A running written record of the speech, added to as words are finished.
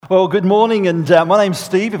Well, good morning, and my name's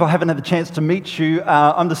Steve. If I haven't had the chance to meet you,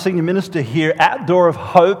 I'm the senior minister here at Door of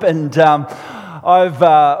Hope, and I've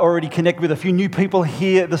already connected with a few new people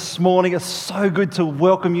here this morning. It's so good to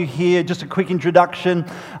welcome you here. Just a quick introduction.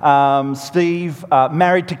 Steve,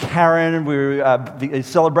 married to Karen. We're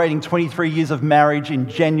celebrating 23 years of marriage in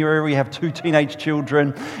January. We have 2 teenage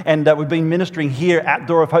children, and we've been ministering here at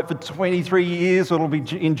Door of Hope for 23 years. So it'll be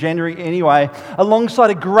in January anyway, alongside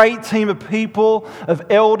a great team of people, of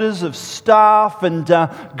elders, of staff, and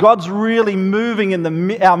God's really moving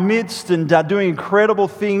in our midst and doing incredible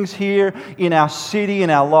things here in our city, in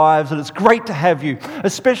our lives, and it's great to have you,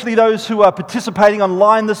 especially those who are participating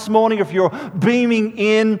online this morning. If you're beaming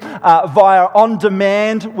in via on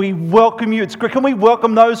demand, we welcome you. It's great. Can we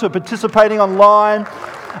welcome those who are participating online?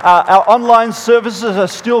 Our online services are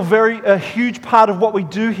still a huge part of what we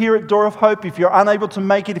do here at Door of Hope. If you're unable to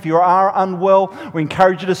make it, if you are unwell, we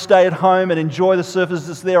encourage you to stay at home and enjoy the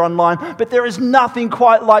services there online. But there is nothing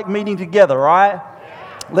quite like meeting together, right?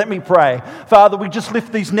 Let me pray. Father, we just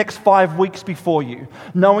lift these next 5 weeks before you,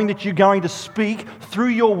 knowing that you're going to speak through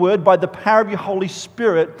your word by the power of your Holy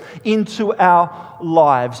Spirit into our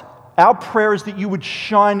lives. Our prayer is that you would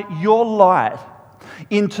shine your light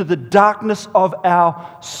into the darkness of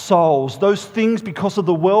our souls. Those things, because of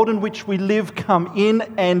the world in which we live, come in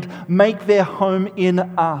and make their home in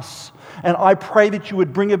us. And I pray that you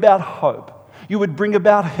would bring about hope. You would bring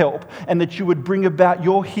about help, and that you would bring about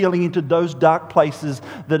your healing into those dark places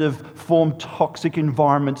that have formed toxic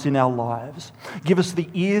environments in our lives. Give us the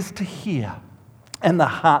ears to hear and the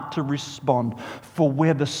heart to respond. For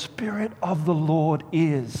where the Spirit of the Lord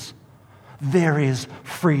is, there is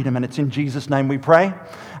freedom. And it's in Jesus' name we pray.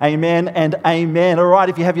 Amen and amen. All right,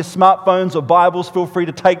 if you have your smartphones or Bibles, feel free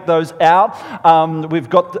to take those out. We've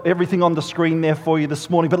got everything on the screen there for you this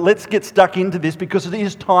morning. But let's get stuck into this, because it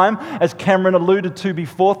is time, as Cameron alluded to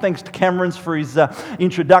before. Thanks to Cameron for his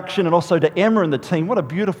introduction, and also to Emma and the team. What a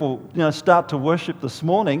beautiful start to worship this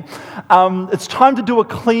morning. It's time to do a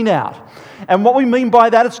clean out. And what we mean by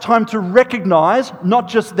that, it's time to recognize not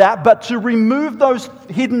just that, but to remove those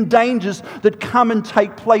hidden dangers that come and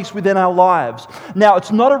take place within our lives. Now,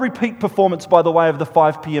 it's not a repeat performance, by the way, of the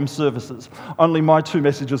 5 p.m. services. Only my 2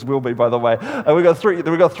 messages will be, by the way. We've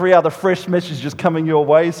got 3 other fresh messages coming your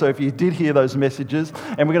way, so if you did hear those messages,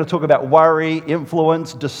 and we're going to talk about worry,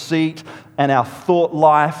 influence, deceit, and our thought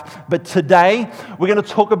life. But today, we're going to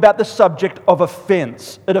talk about the subject of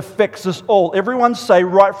offense. It affects us all. Everyone say,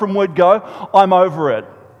 right from word go, I'm over it.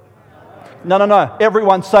 No.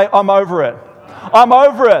 Everyone say, I'm over it. I'm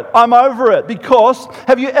over it. I'm over it. Because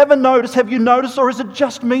have you noticed, or is it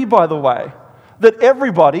just me, by the way, that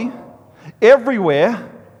everybody, everywhere,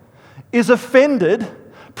 is offended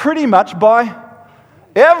pretty much by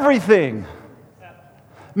everything?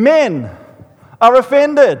 Men are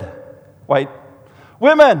offended. Wait.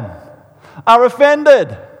 Women are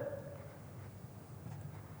offended.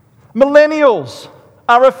 Millennials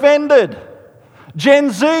are offended. Gen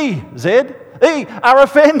Z, are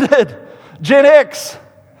offended. Gen X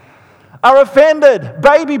are offended.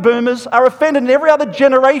 Baby boomers are offended. And every other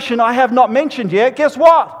generation I have not mentioned yet, guess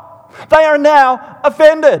what? They are now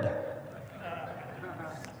offended.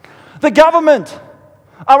 The government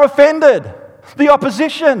are offended. The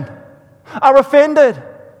opposition are offended.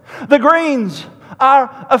 The Greens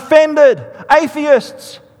are offended.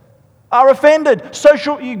 Atheists are offended.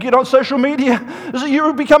 You get on social media,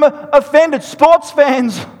 you become offended. Sports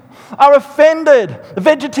fans are offended.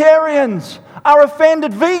 Vegetarians are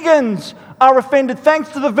offended. Vegans are offended. Thanks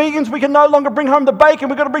to the vegans, we can no longer bring home the bacon.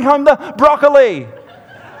 We've got to bring home the broccoli.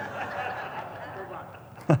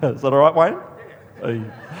 Is that all right, Wayne?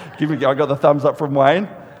 I got the thumbs up from Wayne.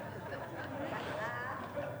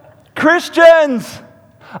 Christians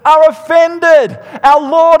are offended. Our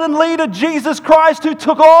Lord and leader, Jesus Christ, who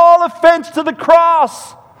took all offense to the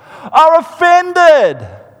cross, are offended.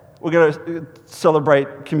 We're going to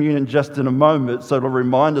celebrate communion just in a moment, so it'll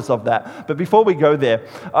remind us of that. But before we go there,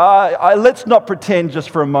 let's not pretend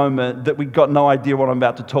just for a moment that we've got no idea what I'm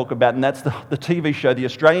about to talk about, and that's the TV show, the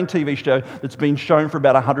Australian TV show that's been shown for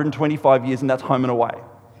about 125 years, and that's Home and Away.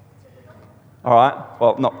 All right?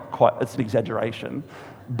 Well, not quite. It's an exaggeration.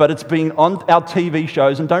 But it's been on our TV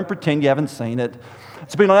shows, and don't pretend you haven't seen it.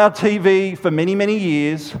 It's been on our TV for many, many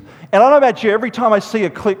years. And I don't know about you, every time I see a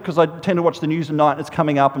clip, because I tend to watch the news at night, and it's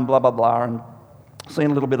coming up and blah, blah, blah, and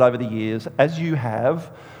seen a little bit over the years, as you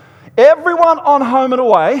have, everyone on Home and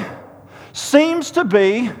Away seems to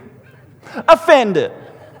be offended.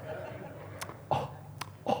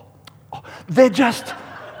 They're just,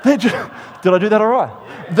 did I do that all right?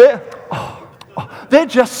 They're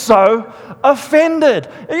just so offended.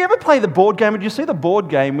 Have you ever played the board game? Did you see the board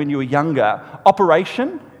game when you were younger?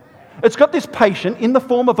 Operation? It's got this patient in the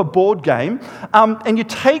form of a board game, and you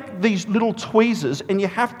take these little tweezers and you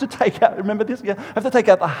have to take out, remember this? You have to take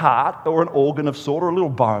out the heart or an organ of sort or a little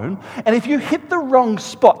bone. And if you hit the wrong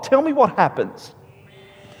spot, tell me what happens.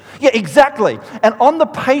 Yeah, exactly. And on the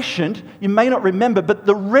patient, you may not remember, but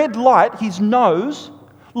the red light, his nose,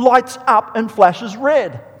 lights up and flashes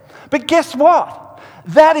red. But guess what?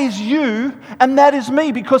 That is you and that is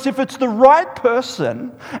me, because if it's the right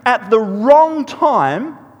person at the wrong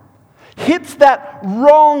time, hits that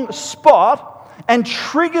wrong spot and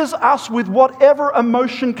triggers us with whatever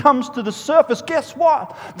emotion comes to the surface, guess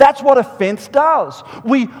what? That's what offense does.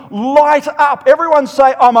 We light up. Everyone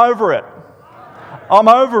say, I'm over it. I'm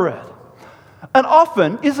over it. And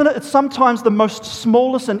often, isn't it, it's sometimes the most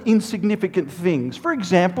smallest and insignificant things. For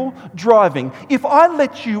example, driving. If I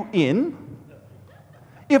let you in,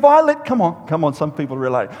 come on, some people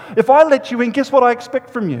relate. If I let you in, guess what I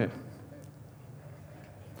expect from you?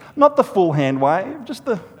 Not the full hand wave, just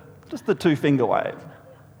the two-finger wave.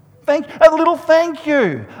 A little thank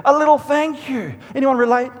you. Anyone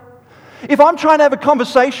relate? If I'm trying to have a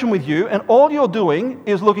conversation with you and all you're doing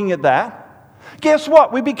is looking at that, guess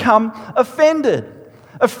what? We become offended.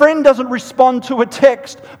 A friend doesn't respond to a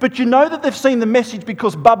text, but you know that they've seen the message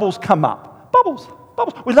because bubbles come up. Bubbles.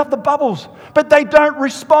 We love the bubbles. But they don't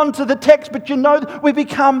respond to the text, but you know that we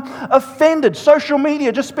become offended. Social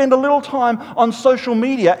media, just spend a little time on social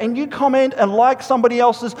media and you comment and like somebody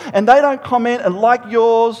else's and they don't comment and like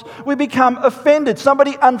yours. We become offended.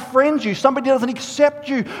 Somebody unfriends you. Somebody doesn't accept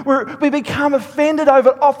you. We become offended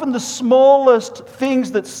over often the smallest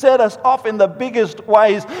things that set us off in the biggest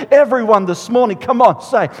ways. Everyone this morning, come on,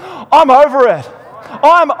 say, I'm over it.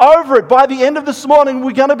 I'm over it. By the end of this morning,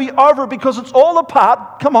 we're going to be over it because it's all a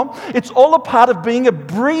part, it's all a part of being a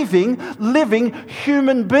breathing, living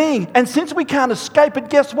human being. And since we can't escape it,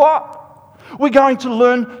 guess what? We're going to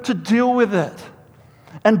learn to deal with it.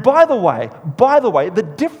 And by the way, the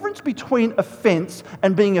difference between offense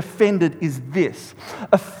and being offended is this.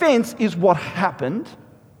 Offense is what happened.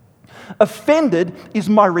 Offended is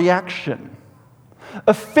my reaction.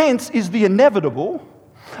 Offense is the inevitable.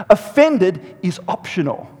 Offended is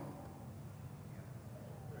optional.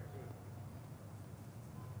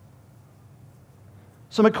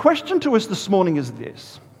 So my question to us this morning is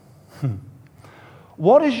this.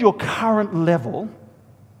 What is your current level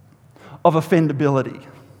of offendability?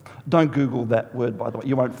 Don't Google that word, by the way.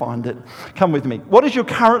 You won't find it. Come with me. What is your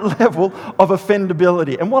current level of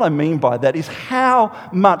offendability? And what I mean by that is, how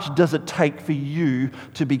much does it take for you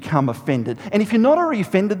to become offended? And if you're not already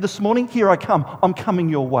offended this morning, here I come. I'm coming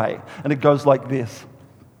your way. And it goes like this.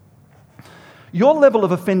 Your level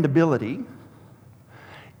of offendability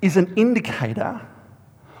is an indicator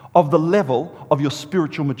of the level of your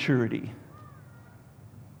spiritual maturity.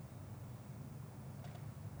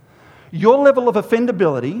 Your level of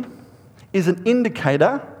offendability is an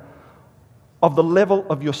indicator of the level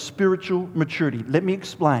of your spiritual maturity. Let me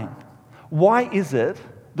explain. Why is it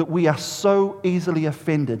that we are so easily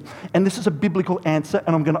offended? And this is a biblical answer,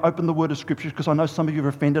 and I'm going to open the Word of Scripture because I know some of you are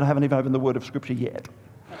offended. I haven't even opened the Word of Scripture yet.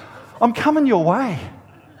 I'm coming your way.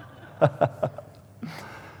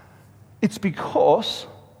 It's because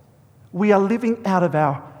we are living out of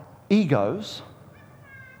our egos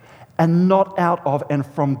and not out of and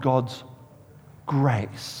from God's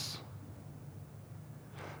grace.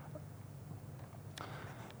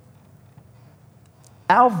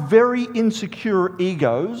 Our very insecure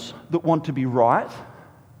egos that want to be right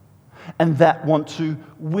and that want to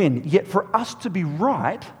win. Yet for us to be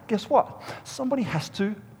right, guess what? Somebody has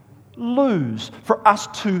to lose. For us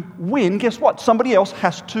to win, guess what? Somebody else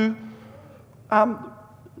has to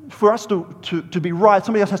for us to be right,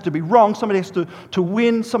 somebody else has to be wrong, somebody has to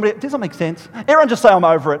win, somebody... Does that make sense? Everyone just say, I'm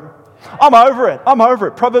over it. I'm over it. I'm over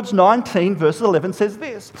it. Proverbs 19, verse 11 says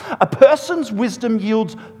this. A person's wisdom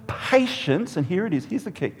yields patience, and here it is. Here's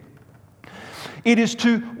the key. It is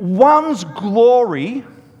to one's glory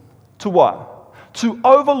to what? To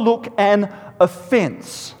overlook an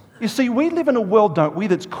offense. You see, we live in a world, don't we,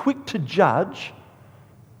 that's quick to judge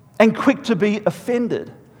and quick to be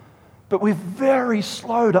offended. But we're very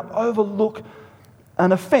slow to overlook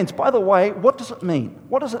an offense. By the way, what does it mean?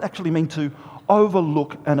 What does it actually mean to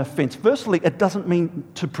overlook an offense? Firstly, it doesn't mean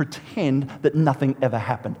to pretend that nothing ever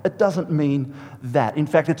happened. It doesn't mean that. In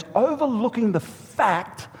fact, it's overlooking the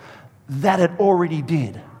fact that it already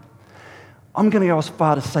did. I'm going to go as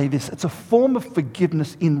far to say this. It's a form of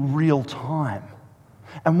forgiveness in real time.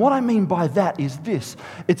 And what I mean by that is this.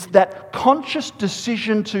 It's that conscious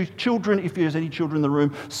decision to, children, if there's any children in the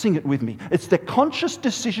room, sing it with me. It's the conscious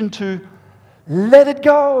decision to let it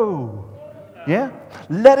go. Yeah?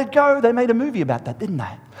 Let it go. They made a movie about that, didn't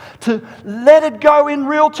they? To let it go in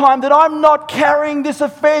real time, that I'm not carrying this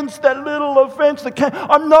offense, that little offense.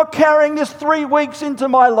 I'm not carrying this 3 weeks into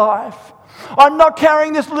my life. I'm not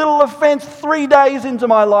carrying this little offense 3 days into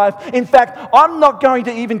my life. In fact, I'm not going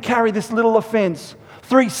to even carry this little offense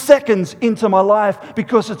 3 seconds into my life,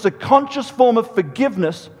 because it's a conscious form of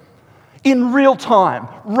forgiveness in real time,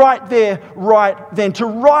 right there, right then, to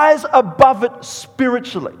rise above it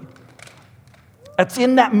spiritually. It's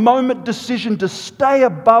in that moment decision to stay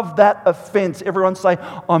above that offense. Everyone say,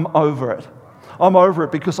 I'm over it. I'm over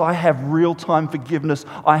it because I have real-time forgiveness.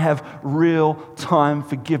 I have real-time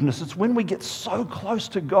forgiveness. It's when we get so close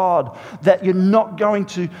to God that you're not going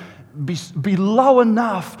to be low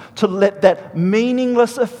enough to let that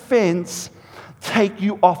meaningless offense take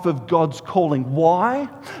you off of God's calling. Why?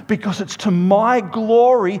 Because it's to my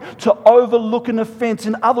glory to overlook an offense.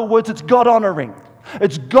 In other words, it's God-honoring.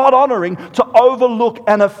 It's God-honoring to overlook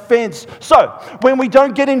an offense. So, when we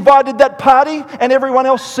don't get invited to that party and everyone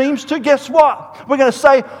else seems to, guess what? We're going to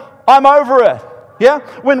say, I'm over it. Yeah?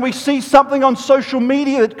 When we see something on social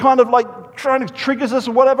media that kind of like trying to triggers us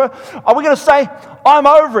or whatever, are we going to say, I'm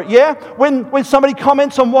over it, yeah? When somebody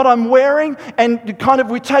comments on what I'm wearing and kind of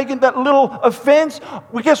we're taking that little offense,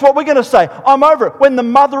 well, guess what we're going to say? I'm over it. When the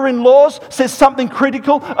mother-in-laws says something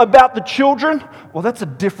critical about the children, well, that's a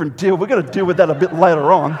different deal. We're going to deal with that a bit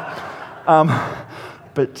later on.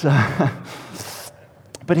 But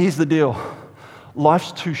here's the deal.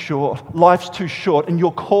 Life's too short, and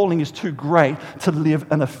your calling is too great to live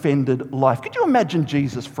an offended life. Could you imagine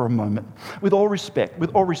Jesus for a moment? With all respect.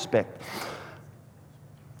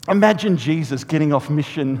 Imagine Jesus getting off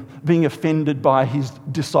mission, being offended by his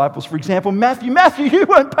disciples. For example, Matthew, you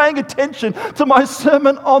weren't paying attention to my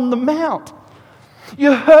Sermon on the Mount.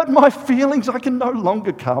 You hurt my feelings. I can no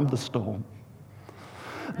longer calm the storm.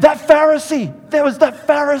 That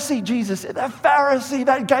Pharisee, Jesus said, that Pharisee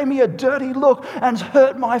that gave me a dirty look and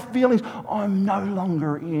hurt my feelings. I'm no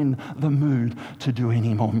longer in the mood to do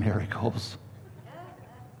any more miracles.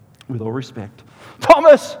 With all respect.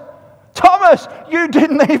 Thomas, you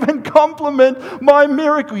didn't even compliment my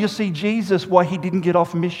miracle. You see, Jesus, why he didn't get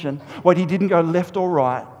off mission, why he didn't go left or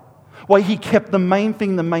right, why he kept the main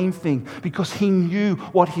thing, because he knew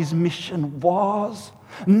what his mission was.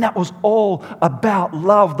 And that was all about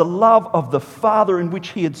love, the love of the Father in which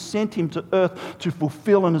he had sent him to earth to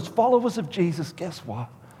fulfill. And as followers of Jesus, guess what?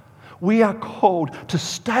 We are called to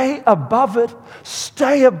stay above it,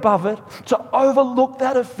 to overlook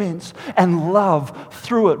that offense and love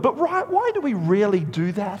through it. But why do we really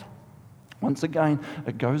do that? Once again,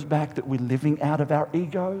 it goes back that we're living out of our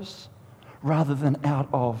egos rather than out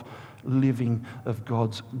of living of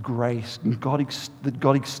God's grace and that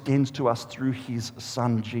God extends to us through his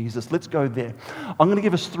Son, Jesus. Let's go there. I'm going to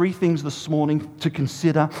give us 3 things this morning to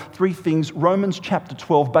consider. 3 things. Romans chapter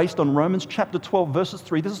 12, based on Romans chapter 12, verses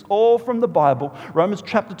 3. This is all from the Bible. Romans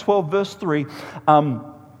chapter 12, verse 3.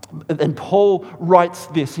 And Paul writes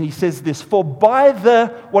this, and he says this, For by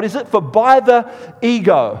the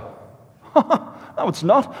ego. No, it's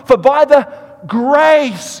not. For by the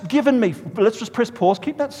grace given me. Let's just press pause.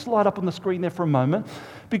 Keep that slide up on the screen there for a moment,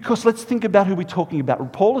 because let's think about who we're talking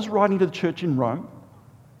about. Paul is writing to the church in Rome,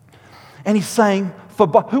 and he's saying,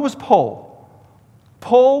 who was Paul?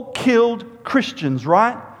 Paul killed Christians,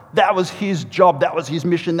 right? That was his job, that was his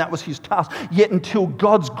mission, that was his task. Yet until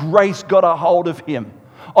God's grace got a hold of him,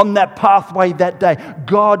 on that pathway that day,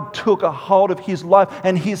 God took a hold of his life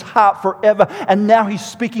and his heart forever. And now he's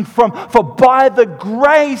speaking for by the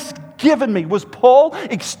grace given me. Was Paul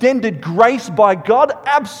extended grace by God?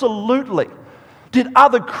 Absolutely. Did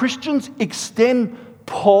other Christians extend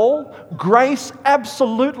Paul grace?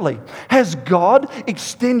 Absolutely. Has God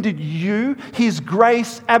extended you his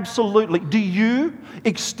grace? Absolutely. Do you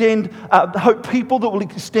extend hope people that will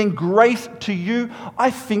extend grace to you?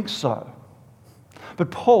 I think so. But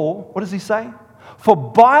Paul, what does he say? For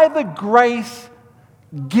by the grace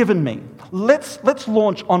given me. Let's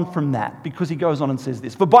launch on from that, because he goes on and says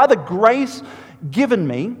this. For by the grace given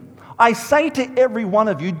me, I say to every one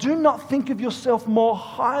of you, do not think of yourself more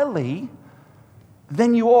highly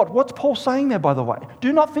than you ought. What's Paul saying there, by the way?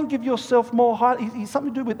 Do not think of yourself more highly. Is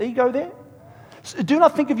something to do with ego there? Do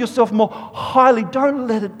not think of yourself more highly. Don't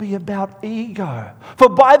let it be about ego. For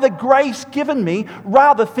by the grace given me,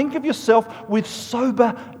 rather think of yourself with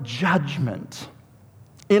sober judgment,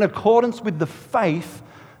 in accordance with the faith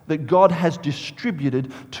that God has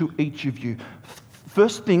distributed to each of you.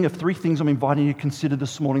 First thing of three things I'm inviting you to consider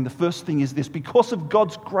this morning. The first thing is this: because of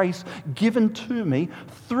God's grace given to me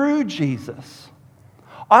through Jesus,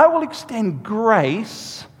 I will extend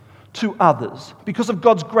grace to others. Because of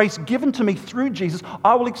God's grace given to me through Jesus,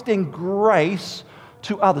 I will extend grace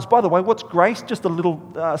to others. By the way, what's grace? Just a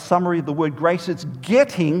little summary of the word grace. It's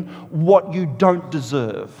getting what you don't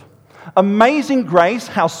deserve. Amazing grace,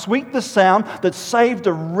 how sweet the sound that saved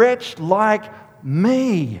a wretch like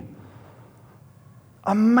me.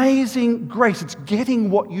 Amazing grace. It's getting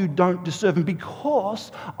what you don't deserve. And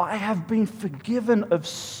because I have been forgiven of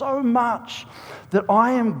so much that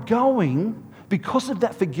I am going, because of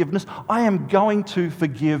that forgiveness, I am going to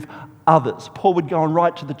forgive others. Paul would go and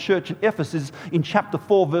write to the church in Ephesus in chapter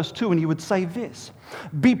 4, verse 2, and he would say this: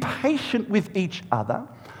 be patient with each other,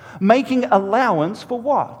 making allowance for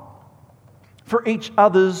what? For each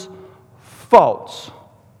other's faults.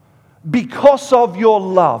 Because of your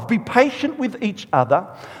love. Be patient with each other,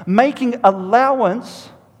 making allowance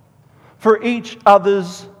for each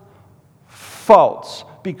other's faults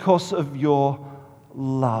because of your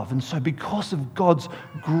love. And so because of God's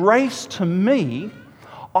grace to me,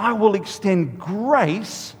 I will extend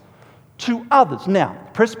grace to others. Now,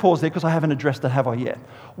 press pause there because I haven't addressed that, have I yet?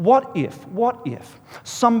 What if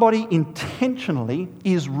somebody intentionally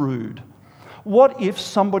is rude? What if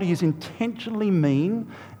somebody is intentionally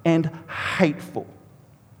mean and hateful?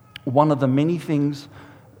 One of the many things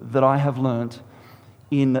that I have learnt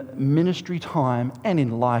in ministry time and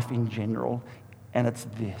in life in general, and it's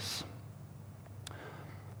this: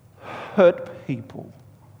 hurt people.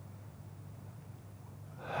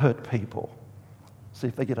 Hurt people. See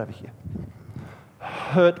if they get over here.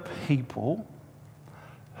 Hurt people.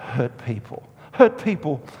 Hurt people. Hurt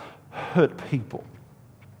people. Hurt people.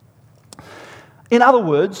 In other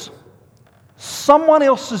words, someone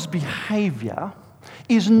else's behavior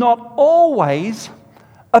is not always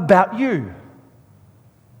about you.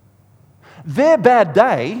 Their bad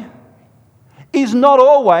day is not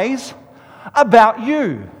always about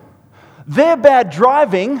you. Their bad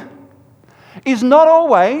driving is not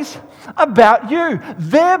always about you.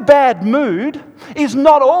 Their bad mood is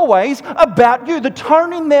not always about you. The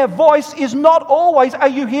tone in their voice is not always, are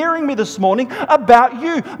you hearing me this morning, about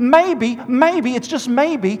you. Maybe, it's just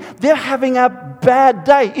maybe, they're having a bad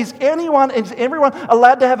day. Is everyone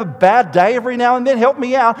allowed to have a bad day every now and then? Help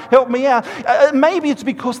me out. Maybe it's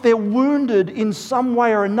because they're wounded in some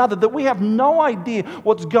way or another that we have no idea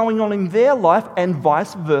what's going on in their life, and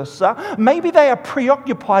vice versa. Maybe they are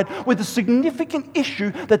preoccupied with a significant issue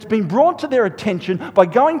that's been brought to their attention by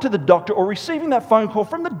going to the doctor or receiving that phone call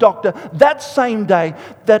from the doctor that same day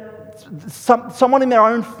that someone in their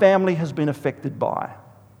own family has been affected by.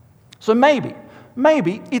 So maybe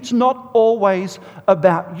it's not always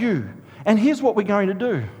about you. And here's what we're going to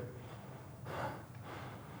do.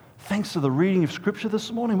 Thanks to the reading of Scripture this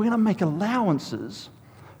morning, we're going to make allowances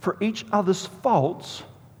for each other's faults.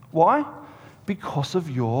 Why? Because of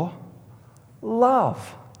your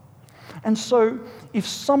love. And so if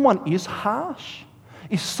someone is harsh,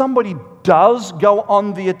 if somebody does go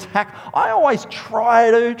on the attack, I always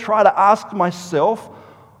try to ask myself,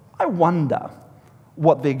 I wonder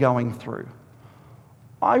what they're going through.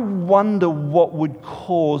 I wonder what would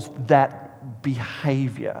cause that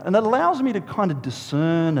behavior. And it allows me to kind of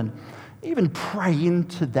discern and even pray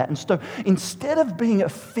into that. And so instead of being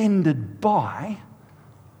offended by,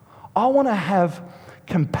 I want to have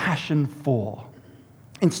compassion for.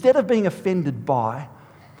 Instead of being offended by,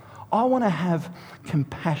 I want to have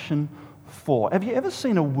compassion for. Have you ever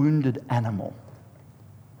seen a wounded animal?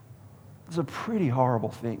 It's a pretty horrible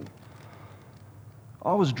thing.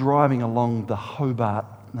 I was driving along the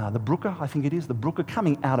Brooker, I think it is, the Brooker,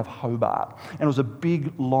 coming out of Hobart. And it was a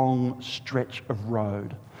big, long stretch of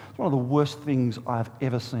road. It's one of the worst things I've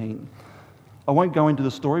ever seen. I won't go into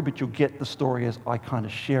the story, but you'll get the story as I kind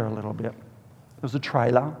of share a little bit. There was a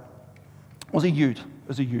trailer. It was a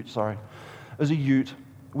ute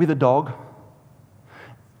with a dog,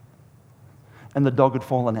 and the dog had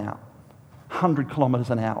fallen out, 100 kilometres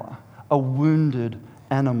an hour, a wounded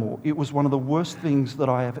animal. It was one of the worst things that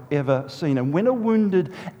I have ever seen. And when a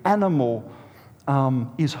wounded animal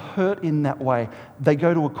is hurt in that way, they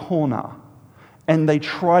go to a corner and they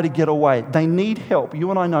try to get away. They need help. You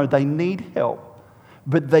and I know they need help.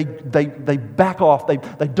 But they back off. They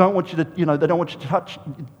don't want you to, they don't want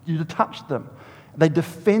you to touch them. They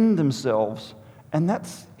defend themselves. And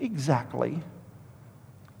that's exactly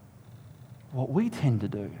what we tend to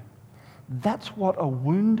do. That's what a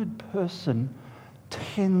wounded person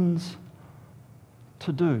tends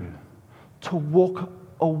to do. To walk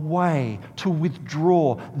away, to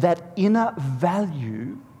withdraw. That inner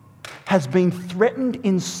value has been threatened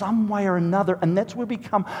in some way or another, and that's where we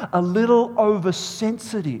become a little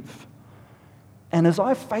oversensitive. And as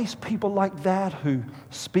I face people like that who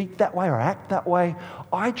speak that way or act that way,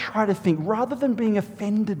 I try to think, rather than being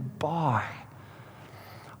offended by,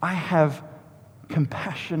 I have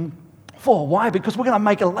compassion for. Why? Because we're going to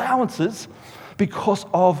make allowances because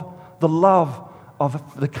of the love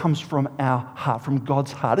that comes from our heart, from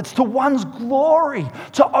God's heart. It's to one's glory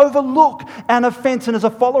to overlook an offense. And as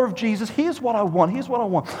a follower of Jesus, here's what I want.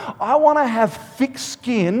 I want to have thick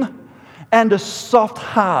skin and a soft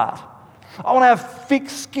heart. I want to have thick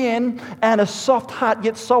skin and a soft heart,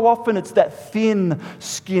 yet so often it's that thin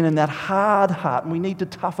skin and that hard heart, and we need to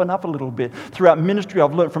toughen up a little bit. Throughout ministry,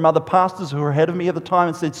 I've learned from other pastors who were ahead of me at the time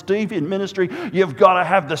and said, Steve, in ministry, you've got to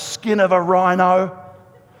have the skin of a rhino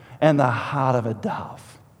and the heart of a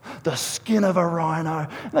dove. The skin of a rhino.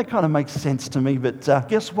 And that kind of makes sense to me, but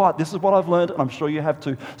guess what? This is what I've learned, and I'm sure you have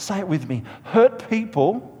too. Say it with me. Hurt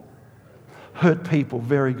people.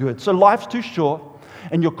 Very good. So life's too short,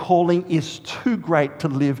 and your calling is too great to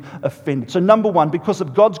live offended. So number one, because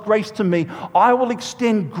of God's grace to me, I will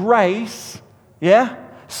extend grace,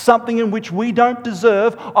 something in which we don't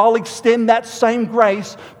deserve. I'll extend that same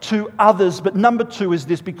grace to others. But number two is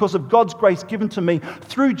this: because of God's grace given to me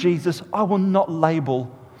through Jesus, I will not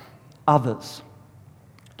label others.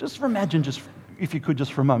 Just imagine, if you could,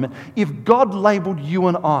 just for a moment, if God labeled you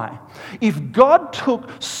and I, if God took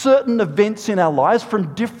certain events in our lives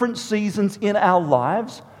from different seasons in our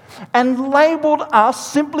lives and labeled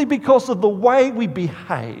us simply because of the way we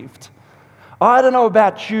behaved. I don't know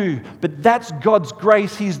about you, but that's God's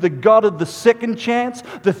grace. He's the God of the second chance,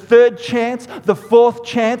 the third chance, the fourth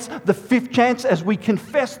chance, the fifth chance. As we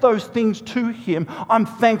confess those things to Him, I'm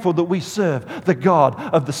thankful that we serve the God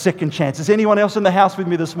of the second chance. Is anyone else in the house with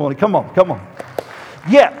me this morning? Come on.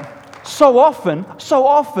 Yeah. So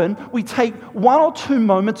often we take one or two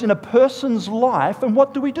moments in a person's life, and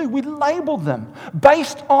what do? We label them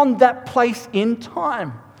based on that place in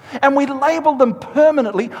time. And we label them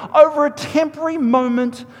permanently over a temporary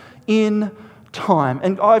moment in time.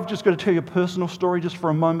 And I've just got to tell you a personal story just for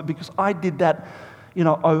a moment, because I did that,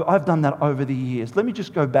 I've done that over the years. Let me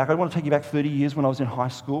just go back. I want to take you back 30 years when I was in high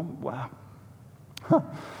school. Wow.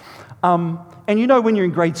 And when you're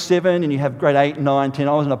in grade 7 and you have grade 8, 9, 10,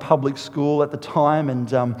 I was in a public school at the time.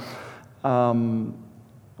 And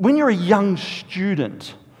when you're a young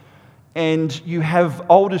student, and you have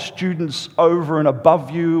older students over and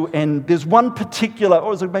above you, and there's one particular, or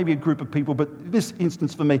it was maybe a group of people, but in this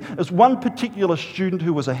instance for me, there's one particular student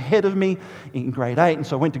who was ahead of me in grade 8, and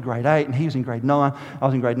so I went to grade 8, and he was in grade 9, I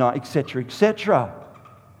was in grade 9, etc., etc.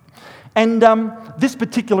 And this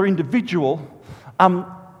particular individual,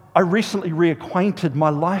 I recently reacquainted my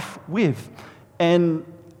life with, and,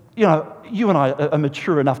 you and I are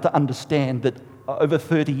mature enough to understand that over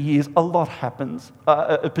 30 years, a lot happens,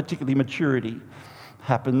 particularly maturity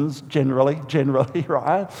happens generally,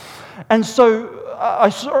 right? And so I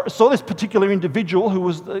saw this particular individual who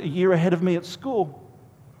was a year ahead of me at school,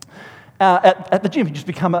 at the gym. He just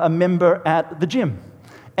become a member at the gym.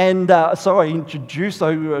 And so I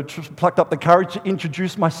plucked up the courage to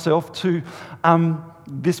introduce myself to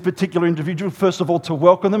this particular individual. First of all, to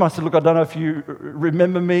welcome them. I said, look, I don't know if you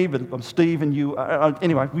remember me, but I'm Steve, and you...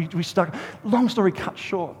 Anyway, we stuck... Long story cut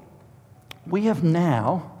short, we have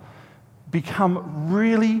now become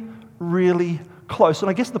really, really close. And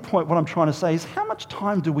I guess the point, what I'm trying to say is, how much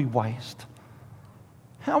time do we waste?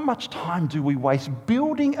 How much time do we waste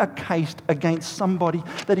building a case against somebody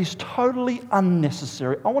that is totally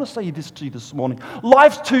unnecessary? I want to say this to you this morning.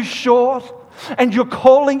 Life's too short, and your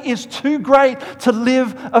calling is too great to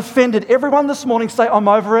live offended. Everyone this morning say, I'm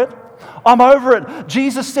over it. I'm over it.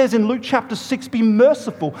 Jesus says in Luke chapter 6, be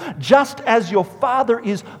merciful, just as your Father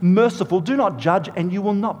is merciful. Do not judge, and you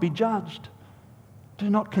will not be judged. Do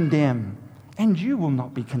not condemn, and you will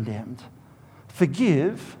not be condemned.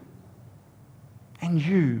 Forgive, and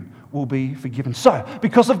you will be forgiven. So,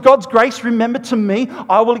 because of God's grace, remember, to me,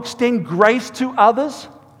 I will extend grace to others.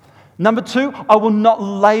 Number 2, I will not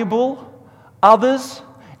label others.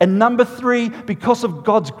 And number 3, because of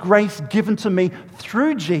God's grace given to me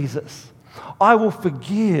through Jesus, I will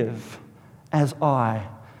forgive as I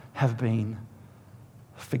have been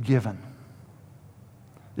forgiven.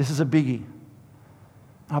 This is a biggie.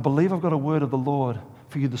 I believe I've got a word of the Lord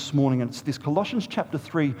for you this morning, and it's this: Colossians chapter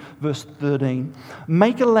 3, verse 13.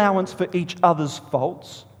 Make allowance for each other's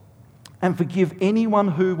faults and forgive anyone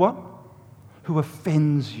who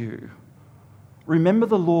offends you. Remember,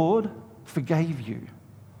 the Lord forgave you,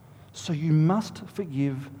 so you must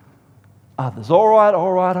forgive others. All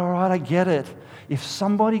right, I get it. If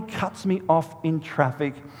somebody cuts me off in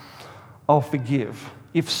traffic, I'll forgive.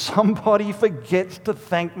 If somebody forgets to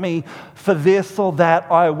thank me for this or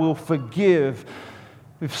that, I will forgive.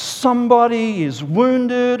 If somebody is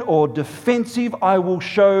wounded or defensive, I will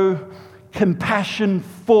show compassion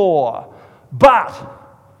for. But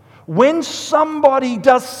when somebody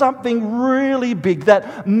does something really big,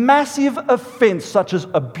 that massive offense such as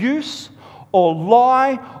abuse or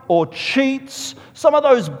lie or cheats, some of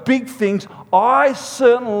those big things, I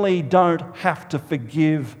certainly don't have to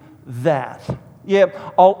forgive that. Yeah,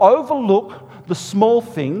 I'll overlook the small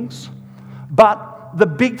things, but the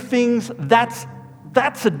big things, that's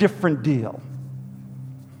a different deal.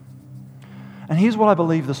 And here's what I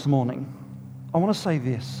believe this morning. I want to say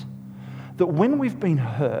this, that when we've been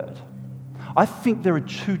hurt, I think there are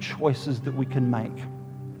two choices that we can make.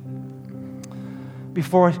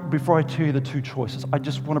 Before I tell you the two choices, I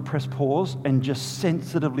just want to press pause and just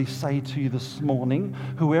sensitively say to you this morning,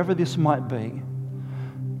 whoever this might be,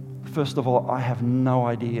 first of all, I have no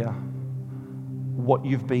idea what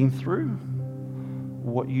you've been through,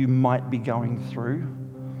 what you might be going through,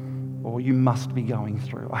 or you must be going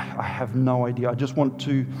through. I have no idea. I just want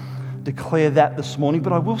to declare that this morning,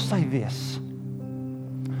 but I will say this.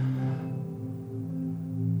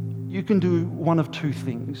 You can do one of two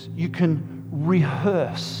things. You can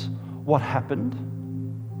rehearse what happened,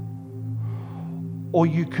 or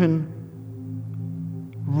you can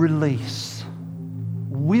release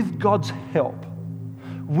with God's help,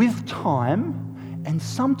 with time, and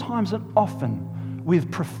sometimes and often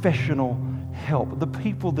with professional help, the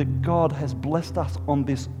people that God has blessed us on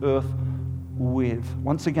this earth with.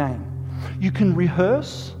 Once again, you can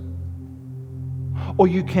rehearse or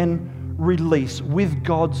you can release with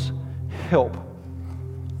God's help.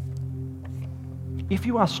 If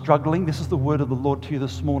you are struggling, this is the word of the Lord to you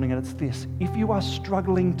this morning, and it's this. If you are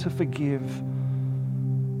struggling to forgive,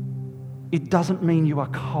 it doesn't mean you are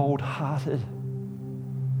cold-hearted.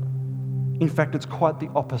 In fact, it's quite the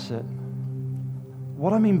opposite.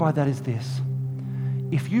 What I mean by that is this.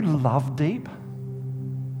 If you love deep,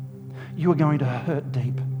 you are going to hurt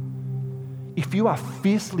deep. If you are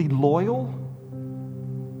fiercely loyal,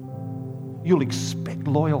 you'll expect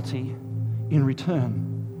loyalty in return.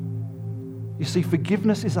 You see,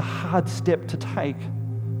 forgiveness is a hard step to take,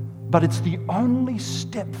 but it's the only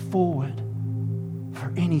step forward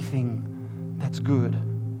for anything that's good.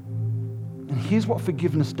 And here's what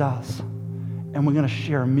forgiveness does. And we're going to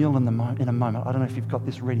share a meal in a moment. I don't know if you've got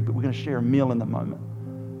this ready, but we're going to share a meal in a moment.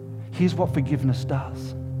 Here's what forgiveness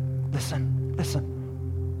does. Listen.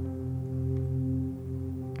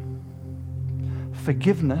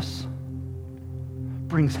 Forgiveness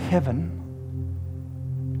brings heaven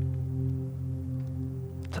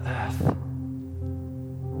to earth.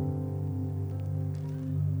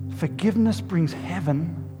 Forgiveness brings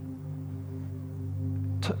heaven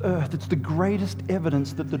to earth. It's the greatest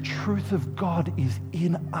evidence that the truth of God is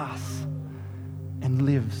in us and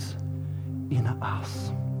lives in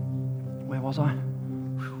us. Where was I?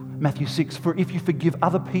 Matthew 6, for if you forgive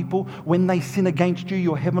other people when they sin against you,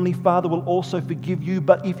 your heavenly Father will also forgive you.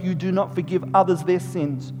 But if you do not forgive others their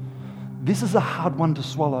sins, this is a hard one to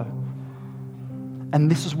swallow.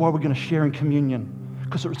 And this is why we're going to share in communion,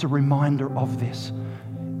 because it's a reminder of this.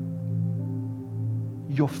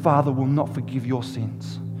 Your Father will not forgive your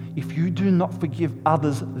sins. If you do not forgive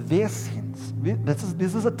others their sins,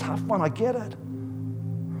 this is a tough one, I get it.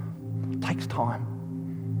 It takes time.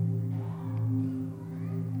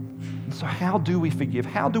 So how do we forgive?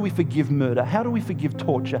 How do we forgive murder? How do we forgive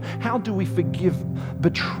torture? How do we forgive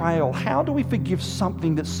betrayal? How do we forgive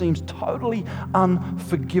something that seems totally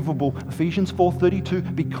unforgivable? Ephesians 4:32,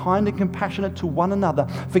 be kind and compassionate to one another,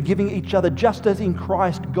 forgiving each other just as in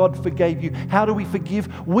Christ God forgave you. How do we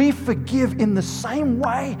forgive? We forgive in the same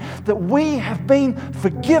way that we have been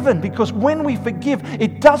forgiven, because when we forgive,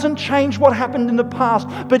 it doesn't change what happened in the past,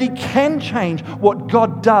 but it can change what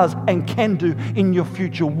God does and can do in your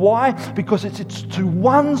future. Why? Because it's to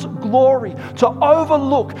one's glory to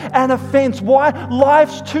overlook an offense. Why?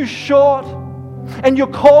 Life's too short and your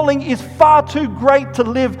calling is far too great to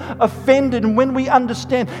live offended. And when we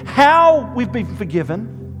understand how we've been forgiven,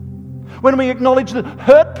 when we acknowledge that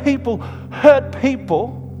hurt people,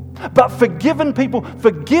 but forgiven people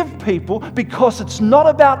forgive people, because it's not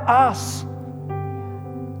about us.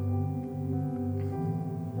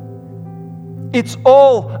 It's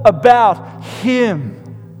all about Him.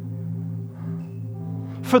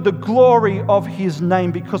 For the glory of His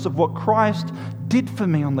name, because of what Christ did for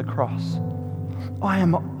me on the cross. I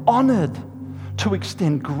am honored to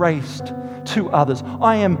extend grace to others.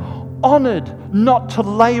 I am honored not to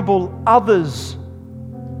label others.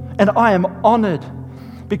 And I am honored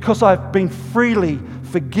because I've been freely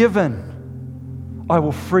forgiven. I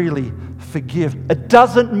will freely forgive. It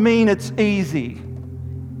doesn't mean it's easy,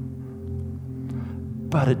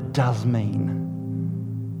 but it does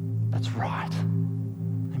mean it's right.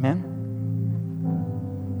 Amen?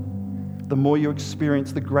 The more you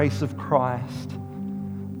experience the grace of Christ,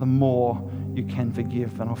 the more you can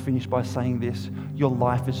forgive. And I'll finish by saying this: your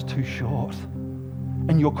life is too short,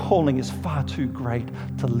 and your calling is far too great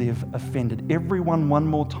to live offended. Everyone, one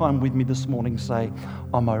more time with me this morning, say,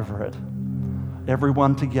 I'm over it.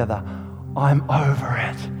 Everyone together, I'm over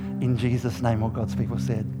it. In Jesus' name, all God's people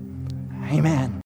said, amen.